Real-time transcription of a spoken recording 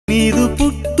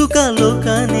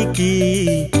లోకానికి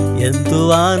ఎంతో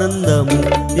ఆనందము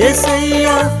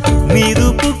యేసయ్యా మీరు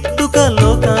పుట్టుక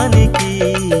లోకానికి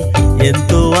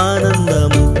ఎంతో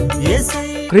ఆనందము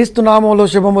యేసయ్యా. క్రీస్తు నామములో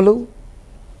శుభములు.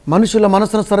 మనుషుల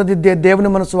మనసును సరిదిద్దే దేవుని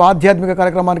మనసు ఆధ్యాత్మిక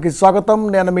కార్యక్రమానికి స్వాగతం.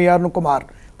 నేను మీ అరుణకుమార్.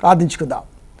 ప్రార్థించుకుందాం.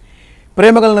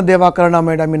 ప్రేమగలన దేవా,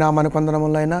 కరుణామయుడా, మీ నామానికి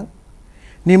వందనములైనా.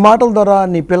 నీ మాటల ద్వారా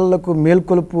నీ పిల్లలకు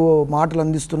మేల్కొలుపు మాటలు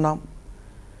అందిస్తున్నాం.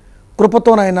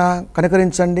 కృపతోనైనా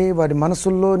కనికరించండి. వారి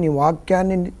మనసుల్లో నీ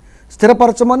వాక్యాన్ని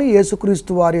స్థిరపరచమని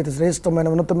యేసుక్రీస్తు వారి శ్రేష్టమైన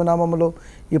ఉన్నతమైన నామములో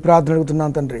ఈ ప్రార్థన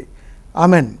అడుగుతున్నాను తండ్రి.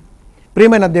 ఆమెన్.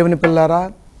 ప్రియమైన దేవుని పిల్లారా,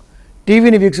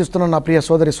 టీవీని వీక్షిస్తున్న నా ప్రియ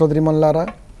సోదరి సోదరిమణులారా,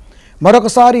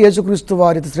 మరొకసారి యేసుక్రీస్తు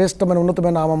వారి శ్రేష్టమైన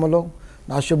ఉన్నతమైన నామములో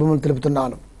నా శుభములు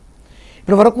తెలుపుతున్నాను.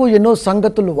 ఇప్పటి వరకు ఎన్నో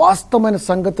సంగతులు, వాస్తవమైన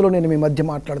సంగతులు నేను మీ మధ్య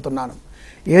మాట్లాడుతున్నాను.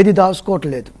 ఏది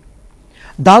దాచుకోవట్లేదు,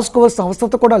 దాచుకోవాల్సిన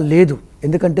అవసరం కూడా లేదు.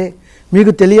 ఎందుకంటే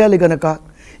మీకు తెలియాలి గనక,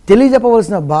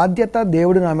 తెలియజెప్పవలసిన బాధ్యత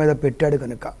దేవుడు నా మీద పెట్టాడు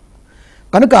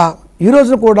కనుక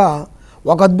ఈరోజు కూడా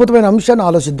ఒక అద్భుతమైన అంశాన్ని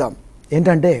ఆలోచిద్దాం.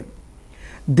 ఏంటంటే,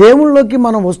 దేవుళ్ళలోకి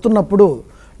మనం వస్తున్నప్పుడు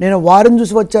నేను వారిని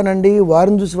చూసి వచ్చానండి,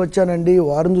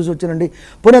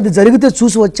 పోనీ అది జరిగితే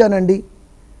చూసి వచ్చానండి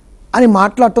అని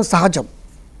మాట్లాడటం సహజం,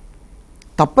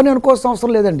 తప్పని అనుకోవాల్సిన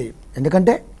అవసరం లేదండి.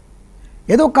 ఎందుకంటే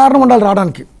ఏదో కారణం ఉండాలి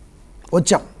రావడానికి.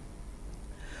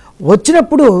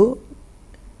 వచ్చినప్పుడు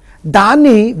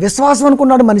దాన్ని విశ్వాసం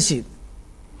అనుకున్నాడు మనిషి.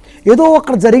 ఏదో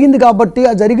అక్కడ జరిగింది కాబట్టి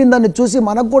ఆ జరిగిందాన్ని చూసి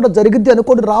మనకు కూడా జరిగింది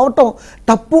అనుకోని రావటం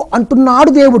తప్పు అంటున్నాడు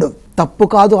దేవుడు. తప్పు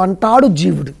కాదు అంటాడు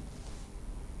జీవుడు.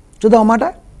 చూద్దాం అన్నమాట.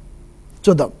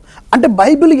 చూద్దాం. అంటే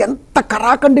బైబిల్ ఎంత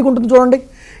కరాఖండిగా ఉంటుంది చూడండి.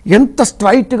 ఎంత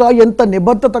స్ట్రైట్గా, ఎంత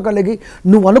నిబద్ధత కలిగి,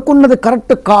 నువ్వు అనుకున్నది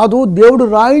కరెక్ట్ కాదు, దేవుడు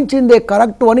రాయించిందే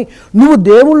కరెక్ట్ అని నువ్వు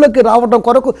దేవుళ్ళకి రావటం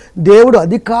కొరకు దేవుడు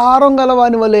అధికారం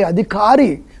గలవాని వలె,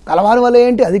 గలవాని వలె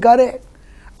ఏంటి, అధికారే,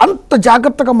 అంత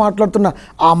జాగ్రత్తగా మాట్లాడుతున్న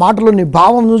ఆ మాటలో నీ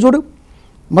భావం నువ్వు చూడు.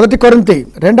 1 కొరింథీ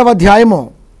 2వ అధ్యాయము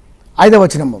 5వ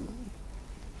వచనము.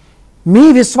 మీ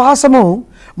విశ్వాసము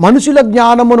మనుషుల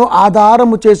జ్ఞానమును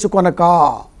ఆధారము చేసుకొనక,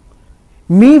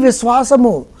 మీ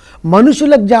విశ్వాసము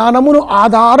మనుషుల జ్ఞానమును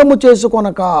ఆధారము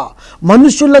చేసుకొనక.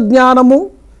 మనుషుల జ్ఞానము,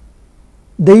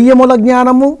 దెయ్యముల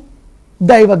జ్ఞానము,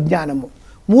 దైవ జ్ఞానము,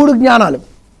 3 జ్ఞానాలు.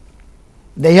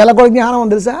 దెయ్యాలకు కూడా జ్ఞానం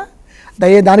తెలుసా?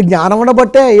 దాని జ్ఞానం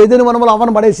ఉండబట్టే ఏదైనా మనములు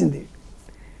అవ్వను పడేసింది.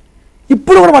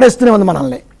 ఇప్పుడు కూడా పడేస్తూనే ఉంది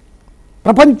మనల్ని.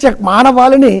 ప్రపంచ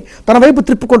మానవాళిని తన వైపు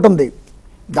త్రిప్పుకుంటుంది.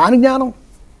 దాని జ్ఞానం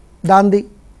దాంది.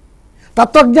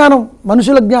 తత్వజ్ఞానం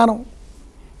మనుషుల జ్ఞానం,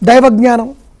 దైవ జ్ఞానం.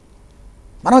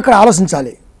 మనం ఇక్కడ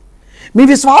ఆలోచించాలి. మీ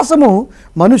విశ్వాసము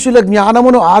మనుషుల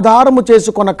జ్ఞానమును ఆధారము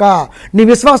చేసుకొనక. నీ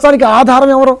విశ్వాసానికి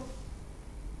ఆధారం ఎవరు?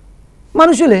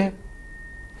 మనుషులే.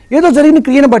 ఏదో జరిగిన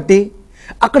క్రియను బట్టి,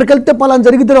 అక్కడికి వెళ్తే పలానా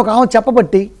జరిగితే ఒక ఆమె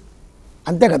చెప్పబట్టి,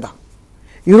 అంతే కదా.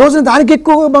 ఈరోజు దానికి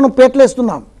ఎక్కువ మనం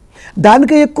పేట్లేస్తున్నాం,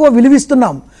 దానికే ఎక్కువ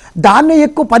విలువిస్తున్నాం, దాన్నే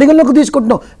ఎక్కువ పరిగణలోకి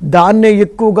తీసుకుంటున్నాం, దాన్నే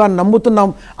ఎక్కువగా నమ్ముతున్నాం.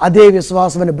 అదే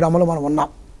విశ్వాసం అనే భ్రమలో మనం ఉన్నాం.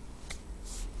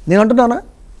 నేను అంటున్నానా?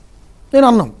 నేను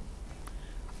అన్నాం.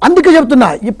 అందుకే చెప్తున్నా,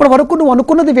 ఇప్పటి వరకు నువ్వు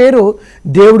అనుకున్నది వేరు,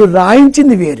 దేవుడు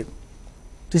రాయించింది వేరు.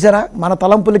 చూసారా మన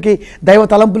తలంపులకి దైవ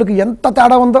తలంపులకి ఎంత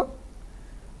తేడా ఉందో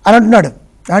అని అంటున్నాడు.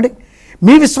 అంటే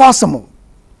మీ విశ్వాసము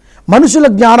మనుషుల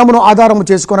జ్ఞానమును ఆధారము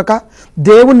చేసుకొనక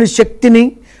దేవుని శక్తిని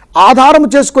ఆధారం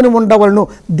చేసుకొని ఉండవలను.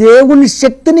 దేవుని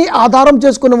శక్తిని ఆధారం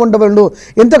చేసుకొని ఉండవలను.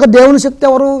 ఎంతగా దేవుని శక్తి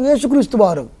ఎవరు? యేసుక్రీస్తు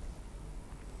వారు.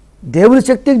 దేవుని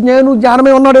శక్తి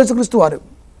జ్ఞానమే ఉన్నాడు యేసుక్రీస్తు వారు.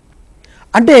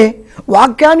 అంటే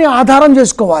వాక్యాన్ని ఆధారం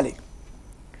చేసుకోవాలి.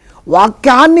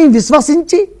 వాక్యాన్ని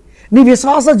విశ్వసించి నీ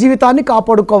విశ్వాస జీవితాన్ని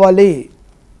కాపాడుకోవాలి.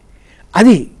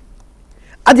 అది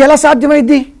ఎలా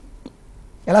సాధ్యమైంది?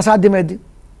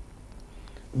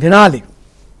 వినాలి.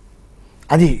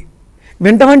 అది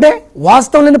వింటమంటే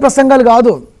వాస్తవం లేని ప్రసంగాలు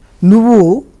కాదు. నువ్వు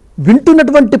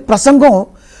వింటున్నటువంటి ప్రసంగం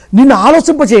నిన్ను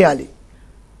ఆలోచింపచేయాలి.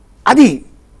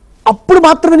 అప్పుడు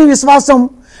మాత్రమే నీ విశ్వాసం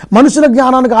మనుషుల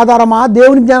జ్ఞానానికి ఆధారమా,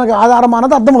 దేవుని జ్ఞానానికి ఆధారమా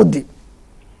అన్నది అర్థమవుద్ది.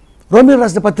 రోమీయులకు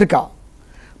రాసిన పత్రిక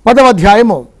 10వ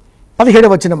అధ్యాయము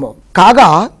 17వ వచనము. కాగా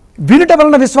వినుట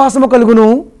వలన విశ్వాసము కలుగును,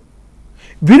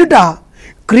 వినుట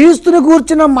క్రీస్తుని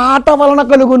గూర్చిన మాట వలన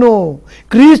కలుగును.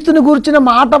 క్రీస్తుని గూర్చిన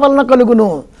మాట వలన కలుగును.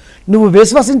 నువ్వు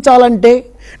విశ్వసించాలంటే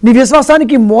నీ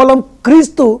విశ్వాసానికి మూలం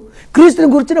క్రీస్తుని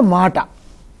గూర్చిన మాట.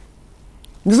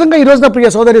 నిజంగా ఈరోజున ప్రియ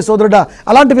సోదరి సోదరుడా,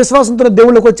 అలాంటి విశ్వాసంతో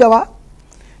దేవుళ్ళకి వచ్చావా?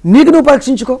 నీకు నువ్వు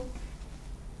పరీక్షించుకో.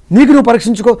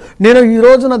 నేను ఈ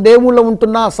రోజున దేవుళ్ళలో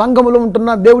ఉంటున్నా, సంఘములో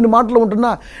ఉంటున్నా, దేవుని మాటలో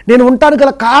ఉంటున్నా, నేను ఉండటానికి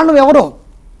గల కారణం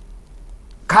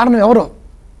ఎవరో?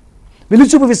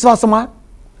 విలుచూపు విశ్వాసమా,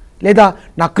 లేదా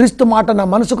నా క్రీస్తు మాట నా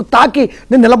మనసుకు తాకి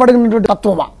నేను నిలబడినటువంటి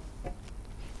తత్వమా?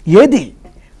 ఏది?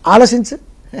 ఆలోచించు.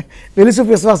 వెలుసు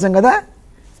విశ్వాసం కదా.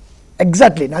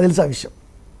 ఎగ్జాక్ట్లీ నాకు తెలుసు ఆ విషయం.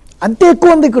 అంతే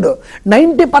ఎక్కువ ఉంది. ఇక్కడ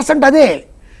 90% అదే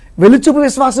వెలుచూపు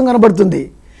విశ్వాసం కనబడుతుంది.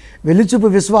 వెలుచూపు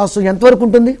విశ్వాసం ఎంతవరకు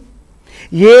ఉంటుంది?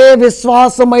 ఏ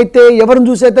విశ్వాసం అయితే ఎవరిని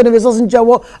చూసి అయితే నువ్వు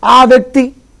విశ్వసించావో ఆ వ్యక్తి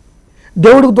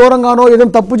దేవుడికి దూరంగానో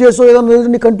ఏదైనా తప్పు చేసో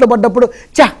ఏదైనా నీ కంట్లో పడ్డప్పుడు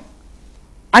చా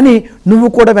అని నువ్వు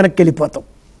కూడా వెనక్కి వెళ్ళిపోతావు.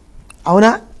 అవునా?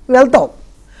 వెళ్తావు.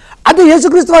 అదే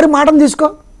యేసుక్రీస్తు వారి మాటను తీసుకో,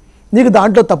 నీకు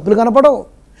దాంట్లో తప్పులు కనపడవు,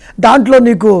 దాంట్లో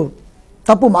నీకు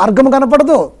తప్పు మార్గం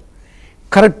కనపడదు.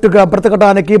 కరెక్ట్గా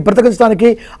బ్రతకడానికి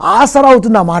ఆసరా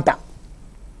అవుతుంది ఆ మాట.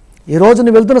 ఈరోజు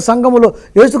నువ్వు వెళ్తున్న సంఘములో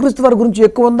యేసుక్రీస్తు వారి గురించి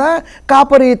ఎక్కువ ఉందా?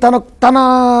 కాపరి తన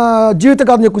జీవిత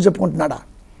కాదని ఎక్కువ చెప్పుకుంటున్నాడా?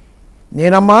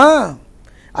 నేనమ్మా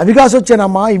అవి కాసి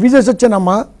వచ్చానమ్మా, ఇవి చేసి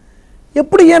వచ్చానమ్మా.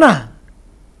 ఎప్పుడు ఏనా?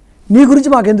 నీ గురించి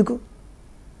మాకెందుకు?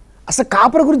 అసలు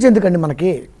కాపరి గురించి ఎందుకండి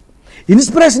మనకి?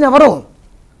 ఇన్స్పిరేషన్ ఎవరు?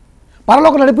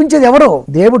 పరలోకం నడిపించేది ఎవరు?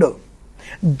 దేవుడు.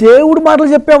 దేవుడు మాటలు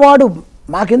చెప్పేవాడు.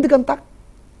 మాకెందుకంత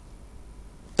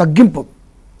తగ్గింపు?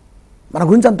 మన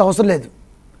గురించి అంత అవసరం లేదు.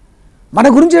 మన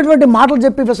గురించి ఎటువంటి మాటలు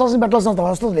చెప్పి విశ్వాసం పెట్టాల్సినంత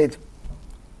అవసరం లేదు.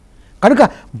 కనుక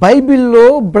బైబిల్లో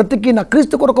బ్రతికిన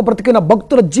క్రీస్తు కొరకు బ్రతికిన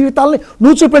భక్తుల జీవితాలని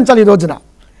నువ్వు చూపించాలి ఈ రోజున.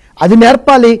 అది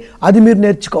నేర్పాలి, అది మీరు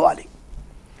నేర్చుకోవాలి.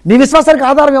 నీ విశ్వాసానికి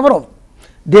ఆధారం ఎవరు?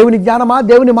 దేవుని జ్ఞానమా,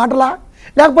 దేవుని మాటలా,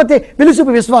 లేకపోతే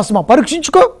వెలుచూపు విశ్వాసమా?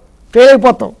 పరీక్షించుకో, ఫెయిల్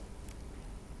అయిపోతావు.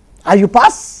 Are you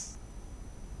pass?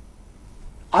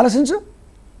 ఆలోచించు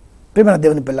ప్రియమైన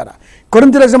దేవుని పిల్లరా.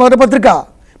 కొరింథీయులకు రాసిన మొదటి పత్రిక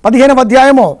 15వ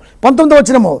అధ్యాయము 19వ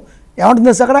వచనము ఏమంటుంది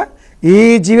అక్కడ? ఈ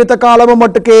జీవితకాలము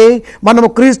మట్టుకే మనము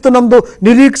క్రీస్తునందు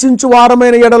నిరీక్షించు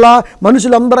వారమైన ఎడల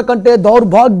మనుషులందరికంటే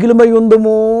దౌర్భాగ్యులమై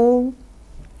ఉందుము.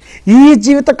 ఈ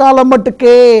జీవితకాలం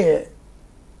మట్టుకే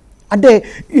అంటే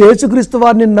యేసుక్రీస్తు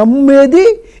వారిని నమ్మేది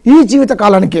ఈ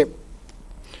జీవితకాలానికే.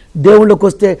 దేవుళ్ళకి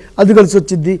వస్తే అది కలిసి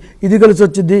వచ్చిద్ది, ఇది కలిసి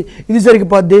వచ్చిద్ది, ఇది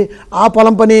జరిగిపోద్ది, ఆ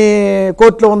పొలం పని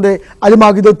కోర్టులో ఉంది, అది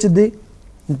మాకు ఇది వచ్చిద్ది.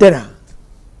 ఇంతేనా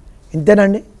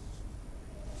అండి?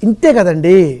 ఇంతే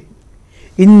కదండి,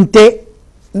 ఇంతే.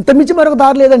 ఇంత మించి మరొక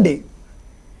దారి లేదండి.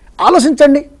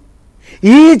 ఆలోచించండి.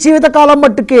 ఈ జీవితకాలం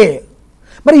మట్టుకే.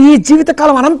 మరి ఈ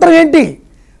జీవితకాలం అనంతరం ఏంటి?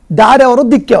 దారి ఎవరు,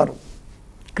 దిక్కెవరు?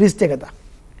 క్రీస్తే కదా.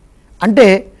 అంటే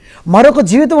మరొక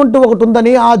జీవితం అంటూ ఒకటి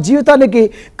ఉందని, ఆ జీవితానికి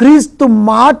క్రీస్తు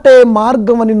మాటే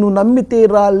మార్గం అని నువ్వు నమ్మితే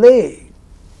రాలే.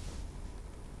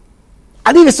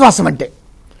 అది విశ్వాసం అంటే.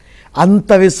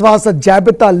 అంత విశ్వాస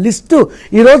జాబితా లిస్టు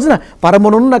ఈ రోజున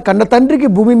పరమునున్న కన్న తండ్రికి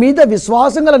భూమి మీద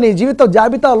విశ్వాసం గల నీ జీవిత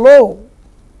జాబితాలో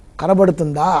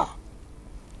కనబడుతుందా?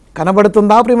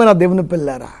 కనబడుతుందా ప్రియమైన దేవుని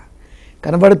పిల్లారా?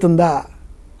 కనబడుతుందా?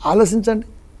 ఆలోచించండి.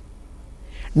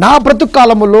 నా బ్రతుకు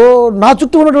కాలములో నా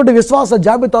చుట్టూ ఉన్నటువంటి విశ్వాస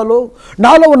జాబితాలో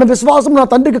నాలో ఉన్న విశ్వాసం నా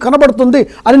తండ్రికి కనబడుతుంది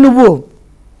అని నువ్వు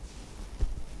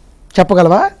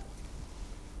చెప్పగలవా?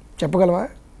 చెప్పగలవా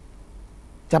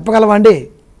అండి?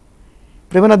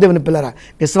 ప్రియమైన దేవుని పిల్లరా,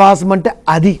 విశ్వాసం అంటే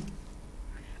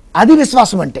అది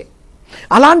విశ్వాసం అంటే.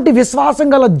 అలాంటి విశ్వాసం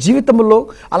గల జీవితంలో,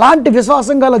 అలాంటి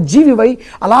విశ్వాసం గల జీవివై,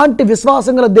 అలాంటి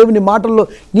విశ్వాసం గల దేవుని మాటల్లో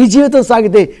నీ జీవితం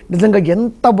సాగితే నిజంగా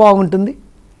ఎంత బాగుంటుంది.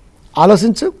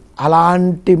 ఆలోచించు.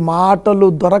 అలాంటి మాటలు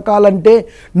దొరకాలంటే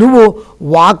నువ్వు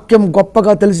వాక్యం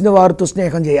గొప్పగా తెలిసిన వారితో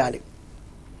స్నేహం చేయాలి,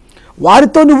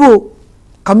 వారితో నువ్వు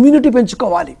కమ్యూనిటీ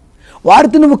పెంచుకోవాలి,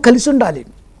 వారితో నువ్వు కలిసి ఉండాలి.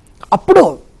 అప్పుడు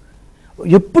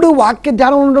ఎప్పుడు వాక్య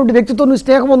ధ్యానం ఉన్నటువంటి వ్యక్తితో నువ్వు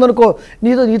స్నేహం ఉందనుకో,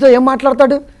 నీతో ఏం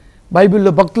మాట్లాడతాడు?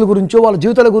 బైబిల్లో భక్తుల గురించో, వాళ్ళ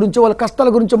జీవితాల గురించో, వాళ్ళ కష్టాల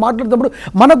గురించో మాట్లాడుతున్నప్పుడు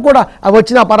మనకు కూడా అవి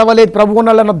వచ్చినా పర్వాలేదు, ప్రభు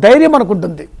ఉండాలన్న ధైర్యం మనకు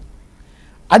ఉంటుంది.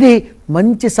 అది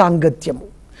మంచి సాంగత్యము.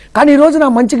 కానీ ఈరోజు నా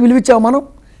మంచికి విలువిచ్చావు మనం?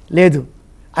 లేదు.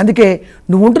 అందుకే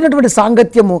నువ్వు ఉంటున్నటువంటి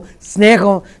సాంగత్యము,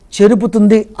 స్నేహం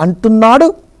చెరుపుతుంది అంటున్నాడు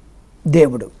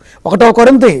దేవుడు. 1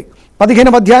 కొరింథీ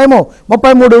 15వ అధ్యాయము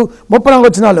 33-34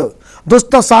 వచనాలు.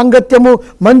 దుష్ట సాంగత్యము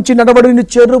మంచి నడవడిని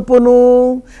చెరుపును.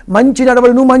 మంచి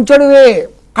నడవడి, నువ్వు మంచోడివే,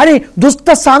 కానీ దుష్ట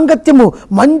సాంగత్యము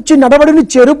మంచి నడవడిని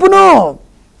చెరుపును.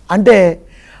 అంటే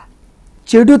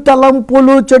చెడు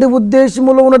తలంపులు, చెడు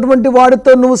ఉద్దేశములు ఉన్నటువంటి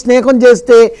వాడితో నువ్వు స్నేహం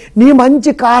చేస్తే నీ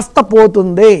మంచి కాస్త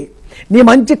పోతుంది, నీ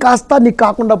మంచి కాస్త నీకు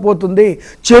కాకుండా పోతుంది.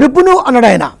 చెరుపును అన్నాడు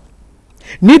ఆయన.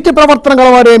 నీతి ప్రవర్తన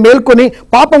గలవారే మేల్కొని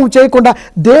పాపము చేయకుండా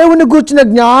దేవుని గూర్చిన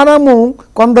జ్ఞానము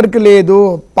కొందరికి లేదు.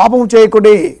 పాపము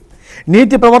చేయకుడి.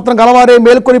 నీతి ప్రవర్తన గలవారే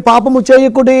మేల్కొని పాపము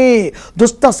చేయకుడి.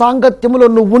 దుష్ట సాంగత్యములో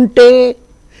నువ్వు ఉంటే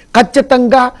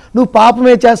ఖచ్చితంగా నువ్వు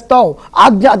పాపమే చేస్తావు,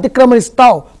 ఆజ్ఞ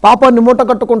అతిక్రమణిస్తావు, పాపాన్ని మూట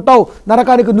కట్టుకుంటావు,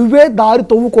 నరకానికి నువ్వే దారి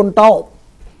తవ్వుకుంటావు,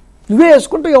 నువ్వే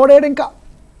వేసుకుంటావు. ఎవడేడు ఇంకా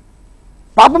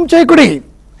పాపం చేయకుడి.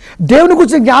 దేవుని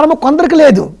గురించి జ్ఞానము కొందరికి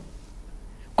లేదు.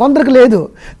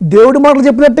 దేవుడి మాటలు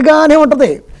చెప్పినట్టుగానే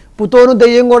ఉంటుంది. పుతోను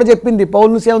దెయ్యం కూడా చెప్పింది,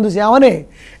 పౌలును సేవను చూసి ఏమని,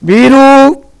 వీరు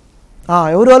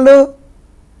ఎవరు వాళ్ళు?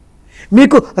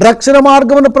 మీకు రక్షణ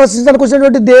మార్గమును ప్రశ్నించడానికి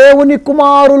వచ్చినటువంటి దేవుని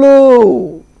కుమారులు.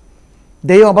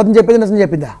 దెయ్యం అబద్ధం చెప్పింది, నిజం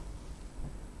చెప్పిందా?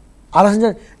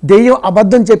 ఆలోచించండి, దెయ్యం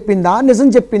అబద్ధం చెప్పిందా నిజం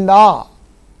చెప్పిందా?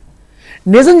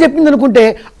 నిజం చెప్పింది అనుకుంటే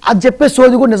అది చెప్పే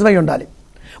సోది కూడా నిజమై ఉండాలి.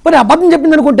 మరి అబద్ధం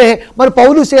చెప్పింది అనుకుంటే మరి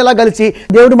పౌలు శీల కలిసి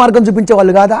దేవుడి మార్గం చూపించే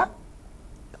వాళ్ళు కాదా?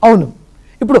 అవును.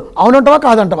 ఇప్పుడు అవునంటవా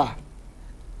కాదంటవా?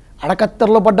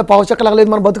 అడకత్తెరలో పడ్డ పావుచెక్కలాగలేదు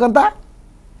మన బతుకంతా.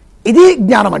 ఇది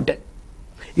జ్ఞానం అంటే.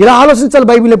 ఇలా ఆలోచించాలి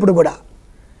బైబిల్ ఎప్పుడు కూడా.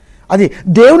 అది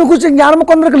దేవుని గురించి జ్ఞానం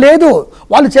కొందరికి లేదు.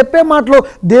 వాళ్ళు చెప్పే మాటలో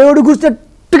దేవుడి గురించి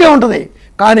గట్టిగా ఉంటుంది,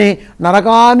 కానీ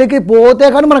నరకానికి పోతే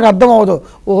కానీ మనకు అర్థం అవ్వదు.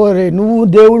 ఓరే నువ్వు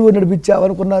దేవుడు నడిపించావు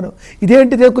అనుకున్నాను,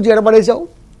 ఇదేంటి దేవుకు ఎడబడేశావు,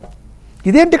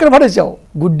 ఇదేంటి ఇక్కడ పడేశావు.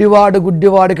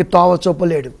 గుడ్డివాడికి త్రోవ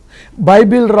చూపలేడు.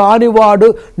 బైబిల్ రానివాడు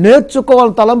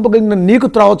నేర్చుకోవాలని తలంపు కలిగిన నీకు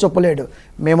త్రోవ చూపలేడు.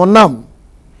 మేమున్నాం.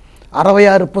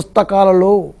 66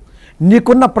 పుస్తకాలలో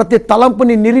నీకున్న ప్రతి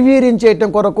తలంపుని నిర్వీర్యం చేయటం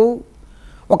కొరకు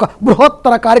ఒక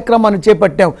బృహత్తర కార్యక్రమాన్ని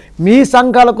చేపట్టాం. మీ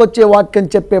సంఘాలకు వచ్చే వాక్యం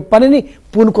చెప్పే పనిని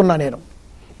పూనుకున్నా నేను.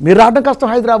 మీరు రావడం కష్టం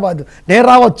హైదరాబాద్, నేను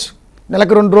రావచ్చు,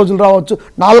 నెలకు 2 రోజులు రావచ్చు,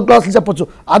 4 క్లాసులు చెప్పచ్చు,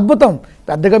 అద్భుతం.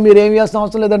 పెద్దగా మీరు ఏమి చేయాల్సిన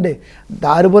అవసరం లేదండి.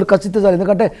 దారి బోరు ఖచ్చితంగా చాలు.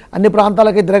 ఎందుకంటే అన్ని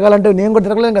ప్రాంతాలకి తిరగాలంటే నేను కూడా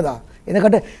తిరగలేను కదా.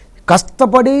 ఎందుకంటే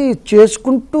కష్టపడి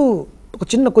చేసుకుంటూ ఒక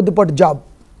చిన్న కొద్దిపాటి జాబ్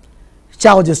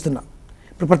సేవ చేస్తున్నా.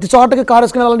 ఇప్పుడు ప్రతి చోటకి కారు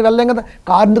వేసుకుని వెళ్ళాలంటే వెళ్ళలేం కదా.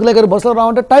 కారు ఎందుకు లేక బస్సులో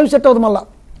రావంటే టైం సెట్ అవుతుంది మళ్ళీ.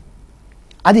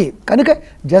 అది కనుక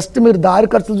జస్ట్ మీరు దారి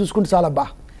ఖర్చులు చూసుకుంటే చాలా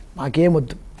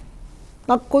మాకేమొద్దు,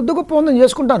 నాకు కొద్ది గొప్ప ఉందని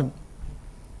చేసుకుంటాను.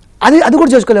 అది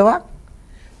కూడా చేసుకోలేవా?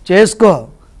 చేసుకో,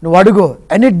 నువ్వు అడుగు.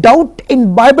 Any doubt in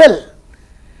Bible?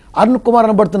 Arunkumar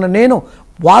అనబడుతున్న నేను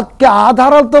వాక్య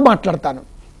ఆధారాలతో మాట్లాడతాను.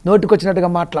 నోటికి వచ్చినట్టుగా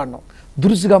మాట్లాడను,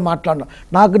 దురుసుగా మాట్లాడను.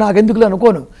 నాకెందుకులే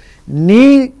అనుకోను. నీ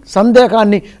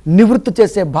సందేహాన్ని నివృత్తి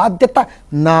చేసే బాధ్యత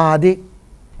నాది.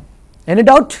 Any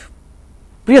doubt?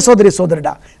 ప్రియ సోదరి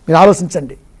సోదరుడా, మీరు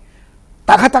ఆలోచించండి.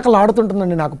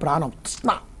 తగతగలాడుతుంటుందండి నాకు ప్రాణం, తృష్ణ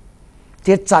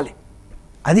తీర్చాలి.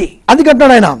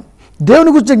 అందుకంటాడు ఆయన,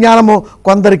 దేవుని గురించి జ్ఞానము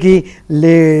కొందరికి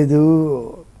లేదు.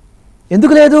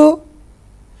 ఎందుకు లేదు?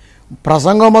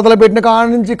 ప్రసంగం మొదలుపెట్టిన కాడ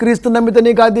నుంచి క్రీస్తు నమ్మితే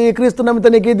నీకు అది, క్రీస్తు నమ్మితే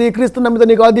నీకు ఇది, క్రీస్తు నమ్మితే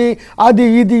నీకు అది, అది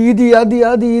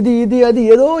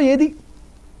ఏదో ఏది.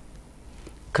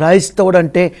 క్రైస్తవుడు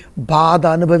అంటే బాధ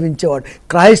అనుభవించేవాడు.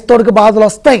 క్రైస్తవుడికి బాధలు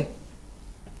వస్తాయి,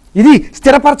 ఇది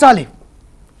స్థిరపరచాలి.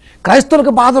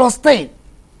 క్రైస్తవులకు బాధలు వస్తాయి,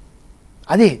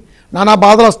 అది నా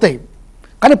బాధలు వస్తాయి,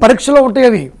 కానీ పరీక్షలో ఉంటాయి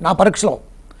అవి. నా పరీక్షలో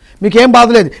మీకేం బాధ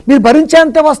లేదు, మీరు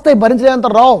భరించేంత వస్తాయి, భరించేంత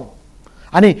రావు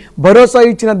అని భరోసా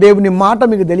ఇచ్చిన దేవుని మాట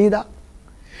మీకు తెలియదా?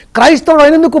 క్రైస్తవుడు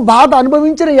అయినందుకు బాధ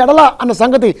అనుభవించిన ఎడల అన్న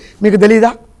సంగతి మీకు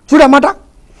తెలియదా? చూడమాట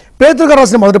పేతురుగా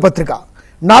రాసిన మొదటి పత్రిక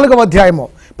 4వ అధ్యాయము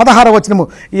 16వ వచనము,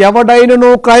 ఎవడైనను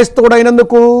క్రైస్తవుడు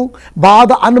అయినందుకు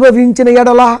బాధ అనుభవించిన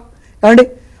ఎడల ఏమండి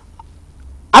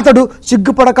అతడు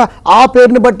సిగ్గుపడక ఆ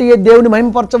పేరుని బట్టి దేవుని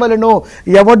మహిమపరచవలెను.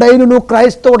 ఎవడైనను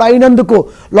క్రైస్తవుడు అయినందుకు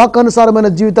లోకానుసారమైన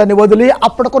జీవితాన్ని వదిలి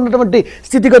అప్పటికున్నటువంటి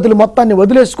స్థితిగతులు మొత్తాన్ని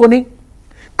వదిలేసుకొని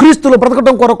క్రీస్తులో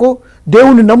బ్రతకడం కొరకు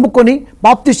దేవుణ్ణి నమ్ముకొని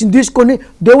బాప్తిసం తీసుకొని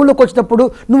దేవుళ్ళకి వచ్చినప్పుడు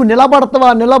నువ్వు నిలబడతావా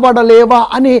నిలబడలేవా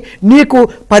అని నీకు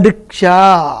పరీక్ష,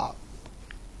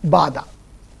 బాధ,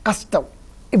 కష్టం,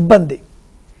 ఇబ్బంది.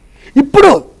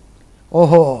 ఇప్పుడు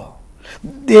ఓహో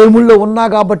దేవుళ్ళో ఉన్నా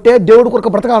కాబట్టే, దేవుడి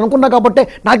కొరకు బ్రతకాలనుకున్నా కాబట్టే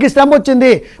నాకు ఈ శ్రమ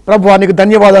వచ్చింది, ప్రభువా నీకు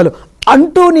ధన్యవాదాలు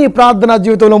అంటూ నీ ప్రార్థనా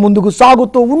జీవితంలో ముందుకు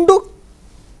సాగుతూ ఉండు.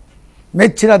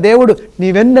 మెచ్చిన దేవుడు నీ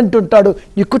వెన్నంటుంటాడు,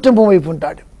 నీ కుటుంబం వైపు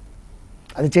ఉంటాడు.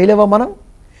 అది చేయలేవా మనం?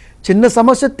 చిన్న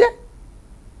సమస్య వస్తే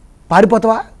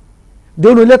పారిపోతావా?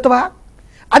 దేవుని వదిలేస్తావా?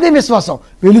 అదే విశ్వాసం,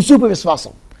 వెలుసూపు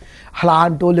విశ్వాసం.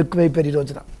 అలాంటి వాళ్ళు ఎక్కువైపోయారు ఈ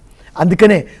రోజున.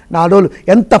 అందుకనే నాడోళ్ళు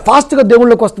ఎంత ఫాస్ట్గా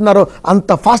దేవుళ్ళకి వస్తున్నారో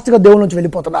అంత ఫాస్ట్గా దేవుళ్ళ నుంచి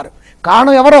వెళ్ళిపోతున్నారు.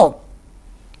 కారణం ఎవరో?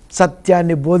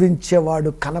 సత్యాన్ని బోధించేవాడు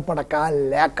కనపడక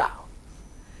లేక.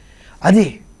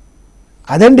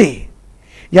 అదండి.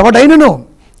 ఎవడైనను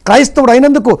క్రైస్తవుడు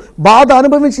అయినందుకు బాధ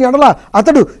అనుభవించిన ఎడల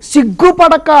అతడు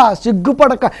సిగ్గుపడక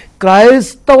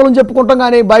క్రైస్తవులను చెప్పుకుంటాం,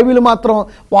 కానీ బైబిల్ మాత్రం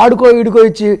వాడుకో వీడుకో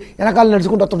ఇచ్చి వెనకాల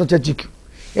నడుచుకుంటూ వస్తుంటాం చర్చికి.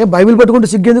 బైబిల్ పెట్టుకుంటే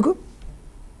సిగ్గెందుకు?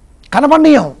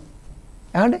 కనపడనీయం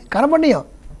ఏమండి, కనపడనీయం.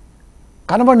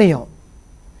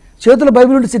 చేతుల్లో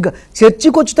బైబిల్ ఉంటే సిగ్గు.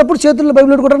 చర్చికి వచ్చేటప్పుడు చేతుల్లో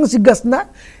బైబిల్ పెట్టుకోవడానికి సిగ్గేస్తుందా?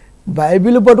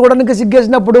 బైబిల్ పట్టుకోవడానికి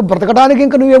సిగ్గేసినప్పుడు బ్రతకడానికి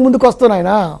ఇంకా నువ్వే ముందుకు వస్తావు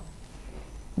నాయనా.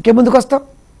 ఇంకేం ముందుకు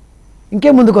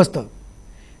వస్తావు?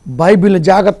 బైబిల్ని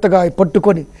జాగ్రత్తగా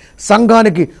పట్టుకొని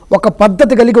సంఘానికి ఒక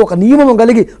పద్ధతి కలిగి, ఒక నియమం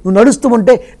కలిగి నువ్వు నడుస్తూ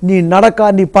ఉంటే నీ నడక,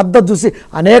 నీ పద్ధతి చూసి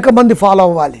అనేక మంది ఫాలో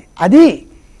అవ్వాలి. అది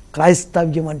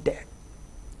క్రైస్తవ్యం అంటే.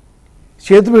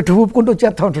 చేతులు పెట్టి ఊపుకుంటూ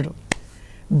వచ్చేస్తూ ఉంటాడు.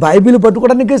 బైబిల్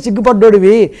పట్టుకోవడానికే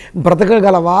సిగ్గుపడ్డాడివి.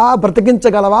 బ్రతకగలవా?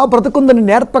 బ్రతికించగలవా? బ్రతుకుందని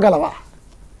నేర్పగలవా?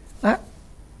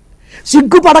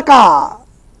 సిగ్గుపడక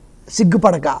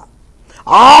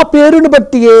ఆ పేరుని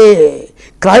బట్టియే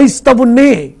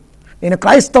నేను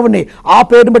క్రైస్తవుణ్ణి, ఆ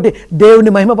పేరుని బట్టి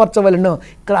దేవుని మహిమపరచవలను.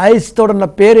 క్రైస్తవుడు అన్న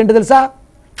పేరు ఏంటో తెలుసా?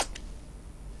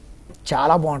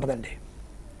 చాలా బాగుంటుందండి.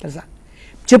 తెలుసా,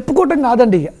 చెప్పుకోవటం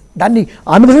కాదండి, దాన్ని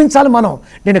అనుభవించాలి మనం.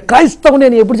 నేను క్రైస్తవం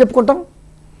నేను ఎప్పుడు చెప్పుకుంటాం?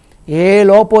 ఏ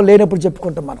లోపం లేనప్పుడు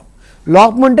చెప్పుకుంటాం మనం.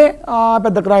 లోపం అంటే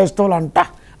పెద్ద క్రైస్తవులు అంట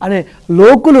అనే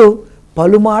లోకులు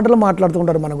పలు మాటలు మాట్లాడుతూ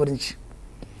ఉంటారు మన గురించి.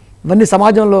 ఇవన్నీ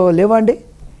సమాజంలో లేవా అండి?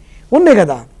 ఉన్నాయి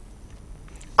కదా.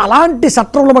 అలాంటి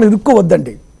చట్టంలో మనం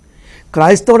ఇరుక్కోవద్దండి.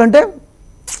 క్రైస్తవుడు అంటే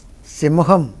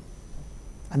సింహం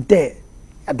అంతే,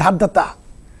 యథార్థత.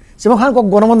 సింహానికి ఒక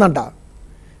గుణం ఉందంట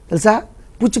తెలుసా,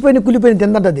 పుచ్చిపోయిన కులిపోయిన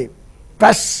తిందంటది,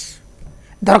 ఫ్రెష్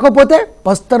దొరకకపోతే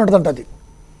పస్తు ఉంటుంది.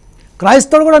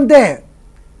 క్రైస్తవుడు కూడా అంతే,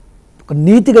 ఒక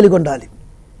నీతి కలిగి ఉండాలి.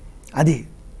 అది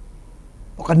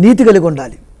ఒక నీతి కలిగి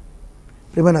ఉండాలి.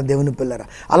 ప్రియమైన దేవుని పిల్లరా,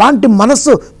 అలాంటి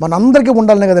మనస్సు మనందరికీ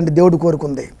ఉండాలనే కదండి దేవుడు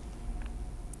కోరుకుంది.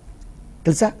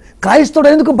 తెలుసా, క్రైస్తవుడు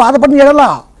ఎందుకు బాధపడిన ఎడలా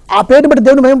ఆ పేరుని బట్టి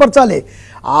దేవుని మహిమపరచాలి.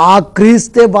 ఆ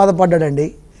క్రీస్తే బాధపడ్డాడండి.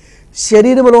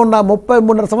 శరీరంలో ఉన్న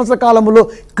 33 సంవత్సరాల కాలంలో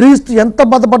క్రీస్తు ఎంత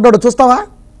బాధపడ్డాడో చూస్తావా?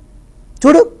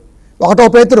 చూడు, 1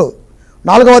 పేతురు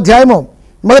 4వ అధ్యాయము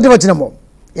 1వ వచనము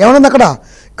ఏమనుంది అక్కడ?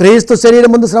 క్రీస్తు శరీరం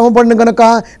ముందు శ్రమ పడిన గనుక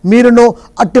మీరును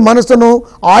అట్టి మనసును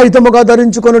ఆయుధముగా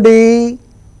ధరించుకొనుడి.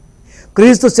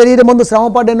 క్రీస్తు శరీరం ముందు శ్రమ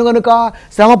పడిన గనుక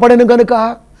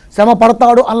శ్రమ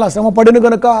పడతాడు అలా, శ్రమ పడిన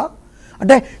గనుక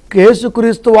అంటే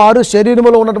యేసుక్రీస్తు వారు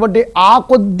శరీరంలో ఉన్నటువంటి ఆ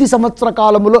కొద్ది సంవత్సర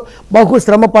కాలంలో బహు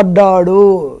శ్రమ పడ్డాడు.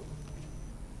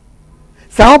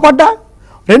 శ్రమ పడ్డా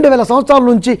 2000 సంవత్సరాల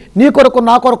నుంచి నీ కొరకు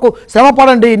నా కొరకు శ్రమ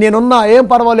పడండి, నేనున్నా, ఏం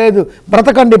పర్వాలేదు,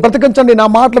 బ్రతకండి, బ్రతికించండి, నా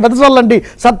మాటలు వెదజల్లండి,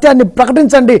 సత్యాన్ని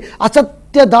ప్రకటించండి,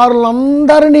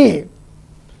 అసత్యదారులందరినీ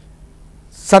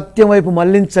సత్యం వైపు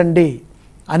మళ్లించండి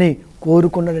అని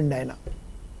కోరుకున్నాడండి ఆయన.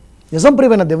 నిజం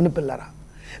ప్రియమైన దేవుని పిల్లరా,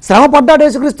 శ్రమ పడ్డాడు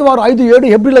యేసుక్రీస్తు వారు. 5:7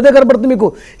 హెబ్రీలు అదే కనబడుతుంది మీకు.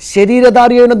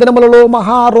 శరీరధారి అయిన దినములలో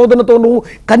మహారోదనతోనూ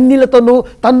కన్నీళ్లతోనూ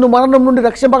తన్ను మరణం నుండి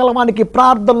రక్షింపగలవానికి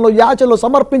ప్రార్థనలు యాచనలు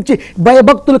సమర్పించి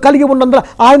భయభక్తులు కలిగి ఉన్నందున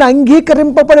ఆయన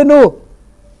అంగీకరింపబడెను.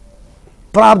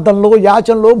 ప్రార్థనలు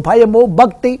యాచనలు భయము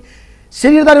భక్తి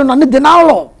శరీరధారి ఉన్న అన్ని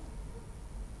దినాలలో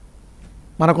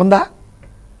మనకుందా?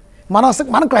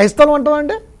 మనం క్రైస్తవం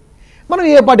అంటామండి. మనం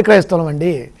ఏ పాటి క్రైస్తవం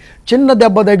అండి? చిన్న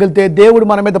దెబ్బ తగిలితే దేవుడు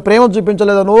మన మీద ప్రేమ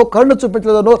చూపించలేదనో కరుణ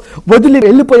చూపించలేదనో వదిలి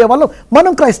వెళ్ళిపోయే వాళ్ళం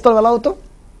మనం క్రైస్తవం ఎలా అవుతాం?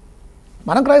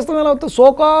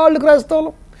 సోకాళ్ళు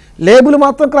క్రైస్తవులు, లేబుల్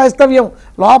మాత్రం క్రైస్తవ్యం,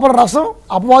 లోపల రసం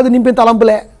అపవాది నింపిన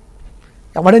తలంపులే.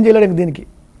 ఎవడేం చేయలేడు దీనికి.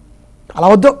 అలా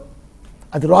వద్దు,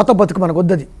 అది రోత బతుకు మనకు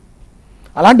వద్దు. అది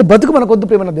అలాంటి బతుకు మనకు వద్దు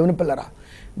ప్రియమైన దేవుని పిల్లరా.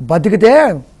 బతికితే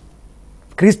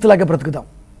క్రీస్తులాగే బ్రతుకుదాం.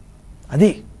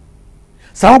 అది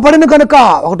శ్రమపడిన కనుక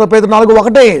 1 పేతురు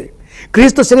 4:1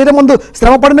 క్రీస్తు శరీరం ముందు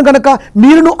శ్రమపడిన కనుక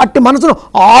మీరును అట్టి మనసును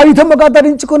ఆయుధముగా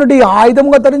ధరించుకొనుడి.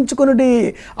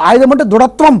 ఆయుధం అంటే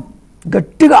దృఢత్వం,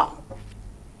 గట్టిగా.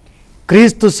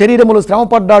 క్రీస్తు శరీరములో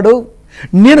శ్రమపడ్డాడు.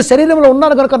 నేను శరీరంలో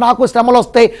ఉన్నాను కనుక నాకు శ్రమలు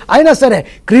వస్తాయి, అయినా సరే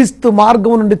క్రీస్తు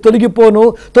మార్గం నుండి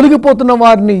తొలగిపోతున్న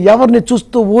వారిని ఎవరిని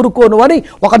చూస్తూ ఊరుకోను అని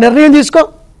ఒక నిర్ణయం తీసుకో.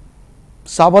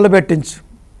 సభలు పెట్టించు.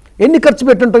 ఎన్ని ఖర్చు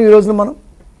పెట్టుంటాం ఈ రోజున మనం?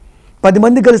 10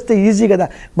 మంది కలిస్తే ఈజీ కదా.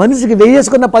 మనిషికి 1000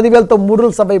 వేసుకున్న 10,000తో 3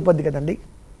 రోజులు సభ అయిపోద్ది కదండి.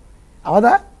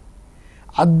 అవదా?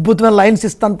 అద్భుతమైన లైన్స్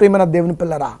ఇస్తాను ప్రియమైన దేవుని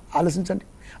పిల్లరా, ఆలోచించండి.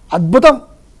 అద్భుతం.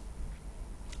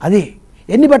 అది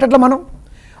ఎన్ని పెట్టట్ల మనం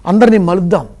అందరినీ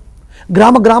మలుద్దాం,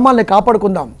 గ్రామాలని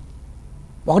కాపాడుకుందాం.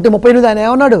 1:38 ఆయన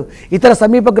ఏమన్నాడు? ఇతర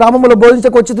సమీప గ్రామంలో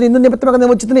బోధించక వచ్చింది, ఇందు నిమిత్తమే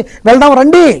కదా వచ్చింది, వెళ్దాం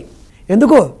రండి.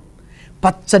 ఎందుకు?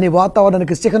 పచ్చని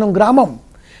వాతావరణానికి చిహ్నం గ్రామం.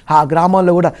 ఆ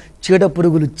గ్రామాల్లో కూడా చీడ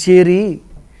పురుగులు చేరి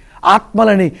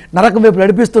ఆత్మలని నరకం వైపు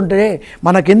నడిపిస్తుంటే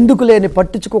మనకెందుకు లేని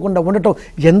పట్టించుకోకుండా ఉండటం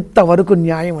ఎంతవరకు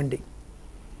న్యాయం అండి?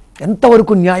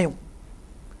 ఎంతవరకు న్యాయం?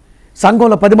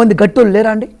 సంఘంలో 10 మంది గట్టోళ్ళు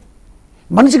లేరా అండి?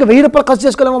 మనిషికి 1000 రూపాయలు ఖర్చు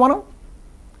చేసుకోలేమా? మనం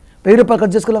 1000 రూపాయలు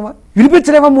ఖర్చు చేసుకోలేమా?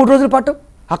 వినిపించలేమా 3 రోజుల పాటు?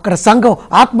 అక్కడ సంఘం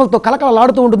ఆత్మలతో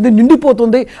కలకలలాడుతూ ఉంటుంది,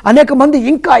 నిండిపోతుంది. అనేక మంది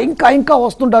ఇంకా ఇంకా ఇంకా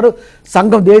వస్తుంటారు.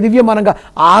 సంఘం దివ్యమానంగా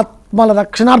ఆత్మల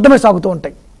రక్షణార్థమే సాగుతూ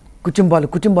ఉంటాయి.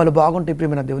 కుటుంబాలు బాగుంటాయి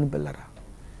ప్రియమైన దేవుని పిల్లరా.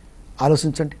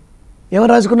 ఆలోచించండి. ఏమని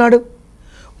రాసుకున్నాడు?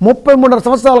 33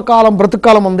 సంవత్సరాల కాలం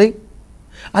బ్రతుకాలం ఉంది.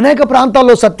 అనేక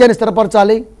ప్రాంతాల్లో సత్యాన్ని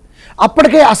స్థిరపరచాలి.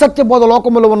 అప్పటికే అసత్య బోధ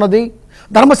లోకములో ఉన్నది.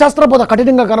 ధర్మశాస్త్ర బోధ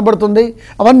కఠినంగా కనబడుతుంది.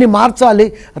 అవన్నీ మార్చాలి.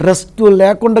 రెస్టు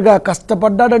లేకుండా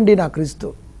కష్టపడ్డాడండి నా క్రీస్తు.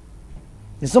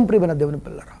 నిజం ప్రియమైన దేవుని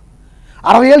పిల్లరా.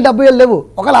 60 ఏళ్ళు 70 ఏళ్ళు లేవు.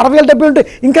 ఒకవేళ 60 ఏళ్ళు 70 ఉంటే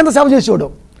ఇంకెంత సేవ చేసేవాడు.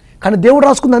 కానీ దేవుడు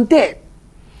రాసుకుంది అంతే,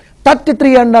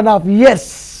 33.5 years.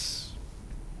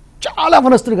 చాలా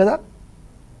యవనస్తుడు కదా.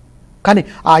 కానీ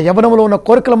ఆ యవనంలో ఉన్న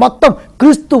కోరికలు మొత్తం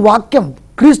క్రీస్తు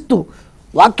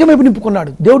వాక్యం వైపు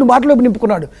నింపుకున్నాడు. దేవుడి మాటల వైపు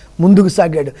నింపుకున్నాడు. ముందుకు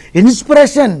సాగాడు.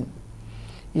 ఇన్స్పిరేషన్.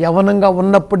 యవనంగా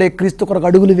ఉన్నప్పుడే క్రీస్తు కొరకు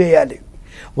అడుగులు వేయాలి.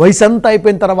 వయసు అంతా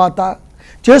అయిపోయిన తర్వాత,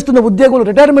 చేస్తున్న ఉద్యోగంలో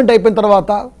రిటైర్మెంట్ అయిపోయిన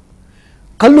తర్వాత,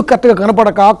 కళ్ళు కట్టగా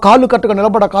కనపడక, కాళ్ళు కట్టగా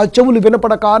నిలబడక, చెవులు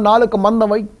వినపడక, నాలుక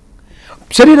మందమై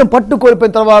శరీరం పట్టు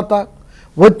కోల్పోయిన తర్వాత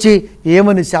వచ్చి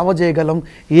ఏమని సేవ చేయగలం,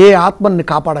 ఏ ఆత్మని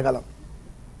కాపాడగలం?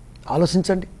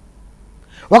 ఆలోచించండి.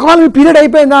 ఒకవేళ మీ పీరియడ్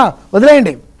అయిపోయిందా,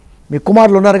 వదిలేయండి. మీ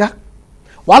కుమారులు ఉన్నారుగా,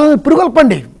 వాళ్ళని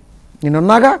పురుగొల్పండి.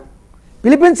 నేనున్నాగా,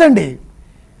 పిలిపించండి.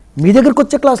 మీ దగ్గరికి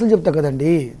వచ్చే క్లాసులు చెప్తా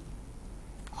కదండి.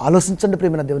 ఆలోచించండి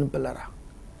ప్రియమైన దేవుని పిల్లారా.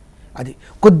 అది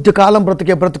కొద్ది కాలం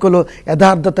బ్రతికే బ్రతుకులో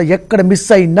యథార్థత ఎక్కడ మిస్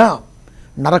అయినా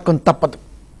నరకం తప్పదు.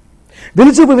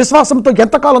 వెలుచూపు విశ్వాసంతో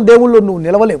ఎంతకాలం దేవుళ్ళు నువ్వు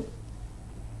నిలవలేవు.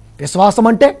 విశ్వాసం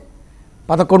అంటే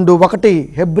 11:1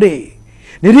 హెబ్రీ,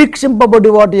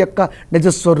 నిరీక్షింపబడి వాటి యొక్క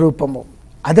నిజస్వరూపము.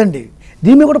 అదండి.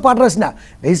 దీన్ని కూడా పాట రాసిన,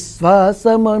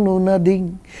 విశ్వాసమనునది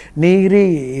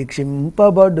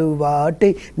నిరీక్షింపబడు వాటి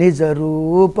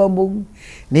నిజరూపము,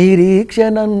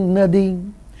 నిరీక్షణన్నది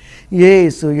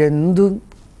యేసు యందు.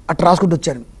 అట్లా రాసుకుంటూ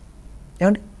వచ్చాను.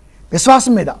 ఏమండి?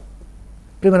 విశ్వాసం మీద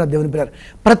ప్రియమైన దేవుని పిల్లలు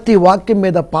ప్రతి వాక్యం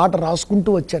మీద పాట రాసుకుంటూ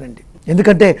వచ్చానండి.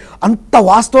 ఎందుకంటే అంత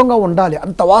వాస్తవంగా ఉండాలి.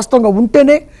 అంత వాస్తవంగా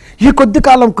ఉంటేనే ఈ కొద్ది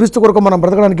కాలం క్రీస్తు కొరకు మనం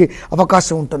బ్రతకడానికి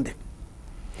అవకాశం ఉంటుంది.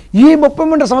 ఈ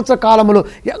 32 సంవత్సరాల కాలంలో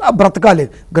ఎలా బ్రతకాలి?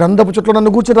 గ్రంథపు చుట్టూ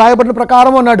నన్ను కూర్చొని రాయబడిన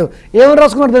ప్రకారం అన్నాడు. ఏమని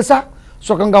రాసుకున్నాడు తెలుసా?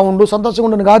 సుఖంగా ఉండు, సంతోషంగా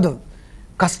ఉండను కాదు.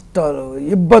 కష్టాలు,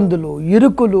 ఇబ్బందులు,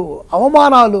 ఇరుకులు,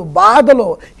 అవమానాలు, బాధలు,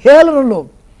 హేళనలు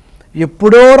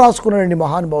ఎప్పుడో రాసుకున్నాడండి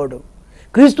మహానుభావుడు.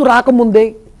 క్రీస్తు రాకముందే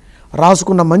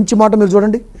రాసుకున్న మంచి మాట మీరు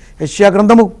చూడండి. యెషయా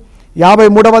గ్రంథము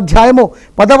 53వ అధ్యాయము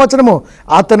 10వ వచనము,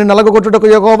 అతని నలగొట్టుటకు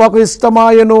యెహోవాకు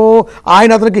ఇష్టమాయను,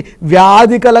 ఆయన అతనికి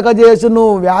వ్యాధి కలగజేసును.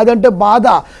 వ్యాధి అంటే బాధ.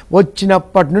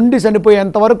 వచ్చినప్పటి నుండి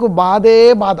చనిపోయేంతవరకు బాధే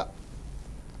బాధ.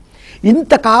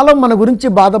 ఇంతకాలం మన గురించి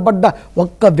బాధపడ్డ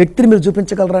ఒక్క వ్యక్తిని మీరు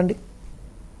చూపించగలరా అండి?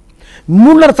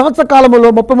 3.5 సంవత్సరాల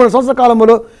కాలంలో, 33 సంవత్సరాల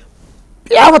కాలంలో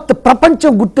యావత్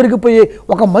ప్రపంచం గుర్తిరిగిపోయే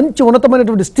ఒక మంచి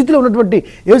ఉన్నతమైనటువంటి స్థితిలో ఉన్నటువంటి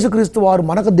యేసుక్రీస్తు వారు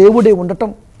మనకు దేవుడే ఉండటం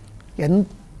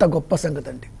ఎంత గొప్ప సంగతి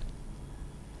అండి.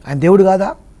 ఆయన దేవుడు కాదా?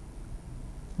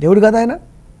 దేవుడు కాదా? ఆయన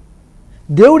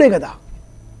దేవుడే కదా.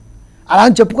 అలా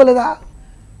అని చెప్పుకోలేదా?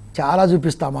 చాలా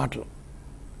చూపిస్తా మాటలు.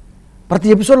 ప్రతి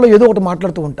ఎపిసోడ్లో ఏదో ఒకటి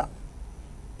మాట్లాడుతూ ఉంటా.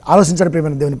 ఆలోచించండి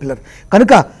ప్రియమైన దేవుని పిల్లలు.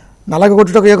 కనుక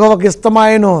నలగొట్టుటకు యెహోవాకు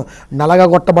ఇష్టమాయను.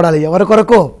 నలగొట్టబడాలి. ఎవరి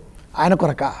కొరకు? ఆయన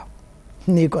కొరక.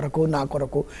 నీ కొరకు, నా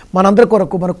కొరకు, మనందరి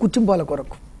కొరకు, మన కుటుంబాల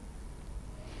కొరకు.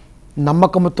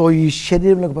 నమ్మకంతో ఈ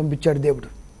శరీరంలోకి పంపించాడు దేవుడు.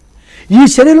 ఈ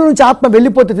శరీరం నుంచి ఆత్మ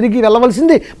వెళ్ళిపోతే తిరిగి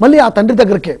వెళ్ళవలసింది మళ్ళీ ఆ తండ్రి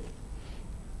దగ్గరికే.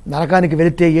 నరకానికి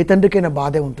వెళితే ఏ తండ్రికైనా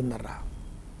బాధే ఉంటుందర్రా.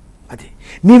 అది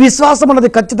నీ విశ్వాసం అన్నది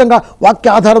ఖచ్చితంగా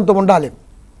వాక్య ఆధారంతో ఉండాలి.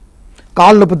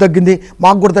 కాళ్ళ నొప్పి తగ్గింది,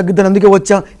 మాకు కూడా తగ్గిద్దని అందుకే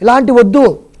వచ్చాం, ఇలాంటి వద్దు.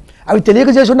 అవి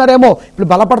తెలియక చేసి ఉన్నారేమో, ఇప్పుడు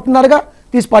బలపడుతున్నారుగా,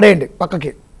 తీసి పడేయండి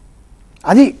పక్కకి.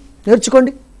 అది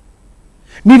నేర్చుకోండి.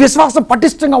 నీ విశ్వాసం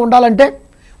పటిష్టంగా ఉండాలంటే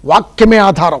వాక్యమే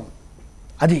ఆధారం.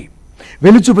 అది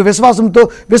వెలుచూపు విశ్వాసంతో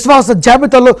విశ్వాస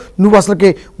జాబితాలో నువ్వు అసలుకి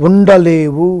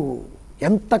ఉండలేవు.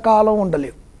 ఎంతకాలం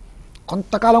ఉండలేవు,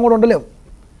 కొంతకాలం కూడా ఉండలేవు.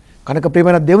 కనుక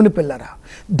ప్రియమైన దేవుని పిల్లారా,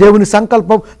 దేవుని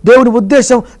సంకల్పం, దేవుని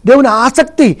ఉద్దేశం, దేవుని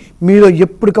ఆసక్తి మీలో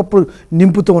ఎప్పటికప్పుడు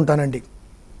నింపుతూ ఉంటానండి.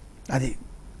 అది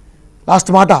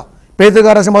లాస్ట్ మాట. పేతురు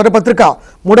గారు రాసిన మొదటి పత్రిక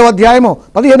 3వ అధ్యాయము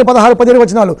 15, 16, 17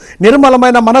 వచనాలు.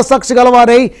 నిర్మలమైన మనస్సాక్షి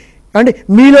గలవారై అండి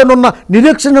మీలోనున్న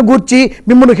నిరీక్షణ గూర్చి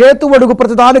మిమ్మల్ని హేతువడుగు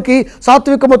ప్రతిదానికి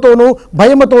సాత్వికముతోనూ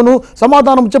భయముతోనూ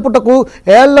సమాధానం చెప్పుటకు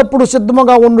ఎల్లప్పుడూ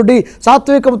సిద్ధముగా ఉండుడి.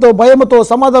 సాత్వికంతో భయముతో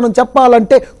సమాధానం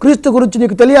చెప్పాలంటే, క్రీస్తు గురించి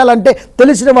నీకు తెలియాలంటే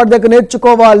తెలిసిన వాడి దగ్గర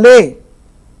నేర్చుకోవాలి.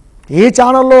 ఏ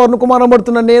ఛానల్లో అరుణకుమార్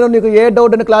పడుతున్నా నేను నీకు ఏ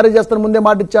డౌట్ అయినా క్లారిటీ చేస్తాను. ముందే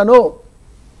మాట ఇచ్చాను.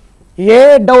 ఏ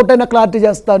డౌట్ అయినా క్లారిటీ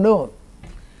చేస్తాను.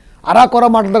 అరాకొర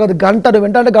మాట్లాడతా కదా, గంటను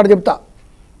వెంటనే గంట చెప్తా.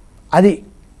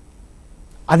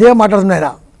 అదే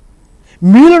మాట్లాడుతున్నాయినా.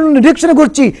 మీలో నిరీక్షణ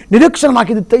గురించి, నిరీక్షణ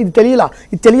నాకు ఇది తెలియాలా,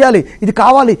 ఇది తెలియాలి, ఇది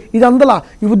కావాలి, ఇది అందలా,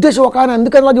 ఈ ఉద్దేశం ఒక ఆయన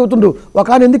ఎందుకు ఎలా చెబుతుండు, ఒక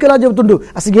ఆయన ఎందుకు ఎలా చెబుతుండు,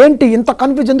 అసలు ఏంటి ఇంత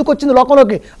కన్ఫ్యూజ్ ఎందుకు వచ్చింది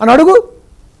లోకంలోకి అని అడుగు.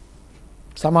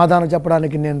 సమాధానం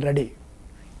చెప్పడానికి నేను రెడీ.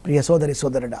 ప్రియ సోదరి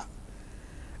సోదరుడా,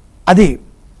 అది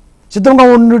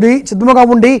సిద్ధముగా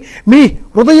ఉండి మీ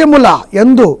హృదయముల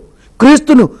యందు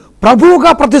క్రీస్తును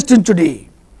ప్రభువుగా ప్రతిష్ఠించుడి.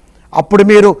 అప్పుడు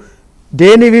మీరు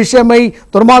దేని విషయమై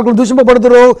దుర్మార్గులు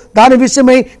దూషింపబడుదురో దాని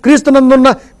విషయమై క్రీస్తునందున్న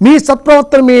మీ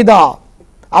సత్ప్రవర్తన మీద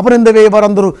అపనింద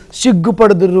వేయవారందరూ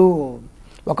సిగ్గుపడుదురు.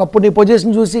 ఒకప్పుడు నీ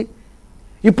పొజిషన్ చూసి,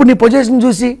 ఇప్పుడు నీ పొజిషన్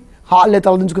చూసి హాళ్ళే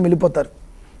తలదించుకుని వెళ్ళిపోతారు.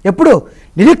 ఎప్పుడు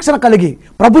నిరీక్షణ కలిగి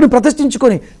ప్రభుని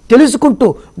ప్రతిష్ఠించుకొని తెలుసుకుంటూ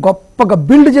గొప్పగా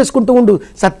బిల్డ్ చేసుకుంటూ ఉండు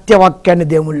సత్యవాక్యాన్ని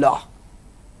దేవుళ్ళో.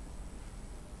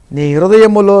 నీ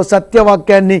హృదయములో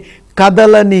సత్యవాక్యాన్ని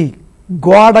కదలని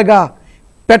గోడగా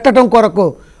పెట్టడం కొరకు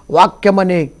వాక్యం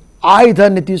అనే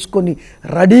ఆయుధాన్ని తీసుకొని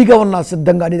రెడీగా ఉన్న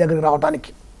సిద్ధంగా నీ దగ్గరికి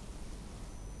రావడానికి.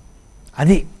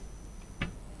 అది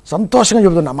సంతోషంగా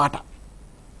చెబుతున్న మాట.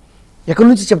 ఎక్కడి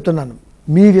నుంచి చెప్తున్నాను?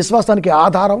 మీ విశ్వాసానికి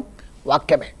ఆధారం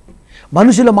వాక్యమే.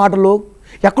 మనుషుల మాటలు,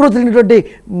 ఎక్కడో తెలియనటువంటి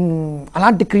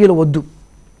అలాంటి క్రియలు వద్దు.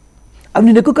 అవి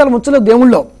నేను ఎక్కువ కాలం ఉంచలేవు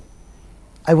దేవుళ్ళో,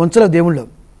 అవి ఉంచలేవు దేవుళ్ళో,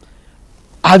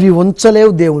 అవి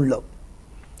ఉంచలేవు దేవుళ్ళో.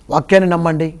 వాక్యాన్ని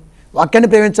నమ్మండి, వాక్యాన్ని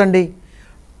ప్రేమించండి.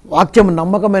 వాక్యం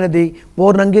నమ్మకమైనది,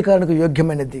 పూర్ణ అంగీకారానికి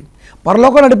యోగ్యమైనది.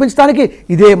 పరలోకం నడిపించడానికి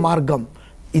ఇదే మార్గం,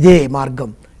 ఇదే మార్గం,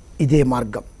 ఇదే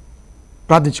మార్గం.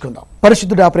 ప్రార్థించుకుందాం.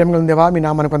 పరిశుద్ధుడా, ప్రేమ కలిగిన దేవా, మీ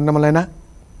నామానికి వందనములైనా.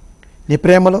 నీ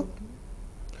ప్రేమలో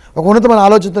ఒక ఉన్నతమైన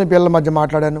ఆలోచనతో పిల్లల మధ్య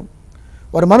మాట్లాడాను.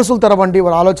 వారి మనసులు తెరవండి,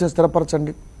 వారి ఆలోచన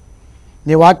స్థిరపరచండి.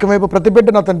 నీ వాక్యం వైపు ప్రతి బిడ్డ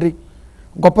నా తండ్రి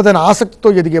గొప్పదైన ఆసక్తితో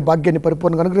ఎదిగే భాగ్యాన్ని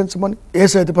పరిపూర్ణంగా అనుగ్రహించమని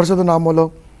యేసు అతి పరిశుద్ధ నామములో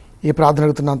ఈ ప్రార్థన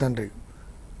అడుగుతున్నాను తండ్రి,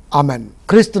 ఆమెన్.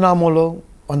 క్రీస్తు నామములో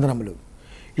వందనములు.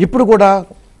 ఇప్పుడు కూడా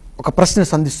ఒక ప్రశ్న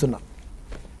సంధిస్తున్నా.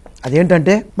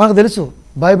 అదేంటంటే, మనకు తెలుసు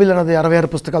బైబిల్ అన్నది 66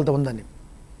 పుస్తకాలతో ఉందని.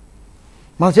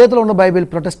 మన చేతిలో ఉన్న బైబిల్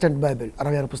ప్రొటెస్టెంట్ బైబిల్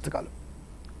 66 పుస్తకాలు.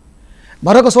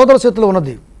 మరొక సోదర చేతిలో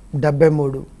ఉన్నది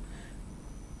 73,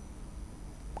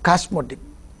 కాస్మోటిక్,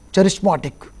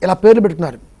 చరిస్మాటిక్, ఇలా పేర్లు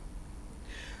పెడుతున్నారు.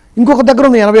 ఇంకొక దగ్గర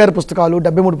ఉన్న 86 పుస్తకాలు,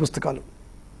 73 పుస్తకాలు.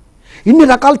 ఇన్ని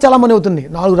రకాలు చాలామంది అవుతుంది.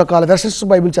 4 రకాల వెర్షన్స్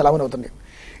బైబిల్ చాలామంది అవుతుంది.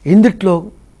 ఇందుట్లో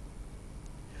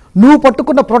నువ్వు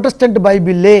పట్టుకున్న ప్రొటెస్టెంట్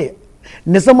బైబిల్లే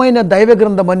నిజమైన దైవ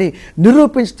గ్రంథమని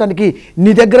నిరూపించడానికి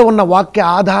నీ దగ్గర ఉన్న వాక్య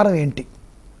ఆధారం ఏంటి?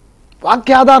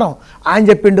 వాక్య ఆధారం ఆయన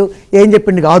చెప్పిండు, ఏం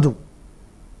చెప్పిండు కాదు.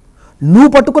 నువ్వు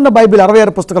పట్టుకున్న బైబిల్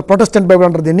 66 పుస్తకాలు, ప్రొటెస్టెంట్ బైబిల్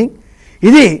అంటారు దీన్ని.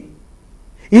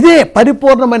 ఇదే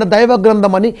పరిపూర్ణమైన దైవ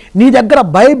గ్రంథం అని నీ దగ్గర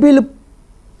బైబిల్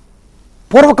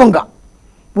పూర్వకంగా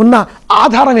ఉన్న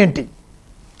ఆధారం ఏంటి?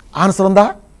 ఆన్సర్ ఉందా?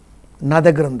 నా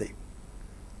దగ్గర ఉంది.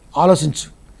 ఆలోచించు.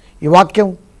 ఈ వాక్యం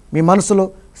మీ మనసులో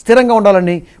స్థిరంగా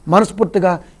ఉండాలని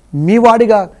మనస్ఫూర్తిగా మీ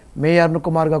వాడిగా మే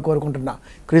అరుణకుమార్గా కోరుకుంటున్నా.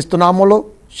 క్రీస్తు నామములో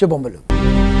శుభములు.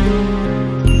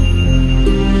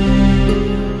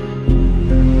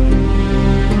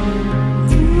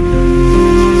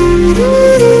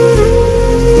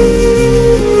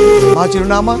 మా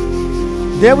చిరునామా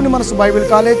దేవుని మనసు Bible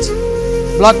college,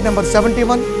 block number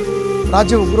 71,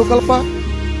 Rajiv గురుకల్ప,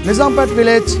 Nizampet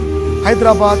village,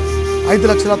 Hyderabad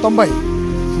 5,90,000.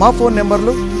 మా ఫోన్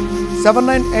నెంబర్లు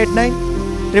 7989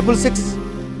 666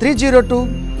 302.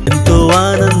 ఎంతో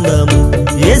ఆనందము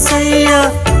యేసయ్య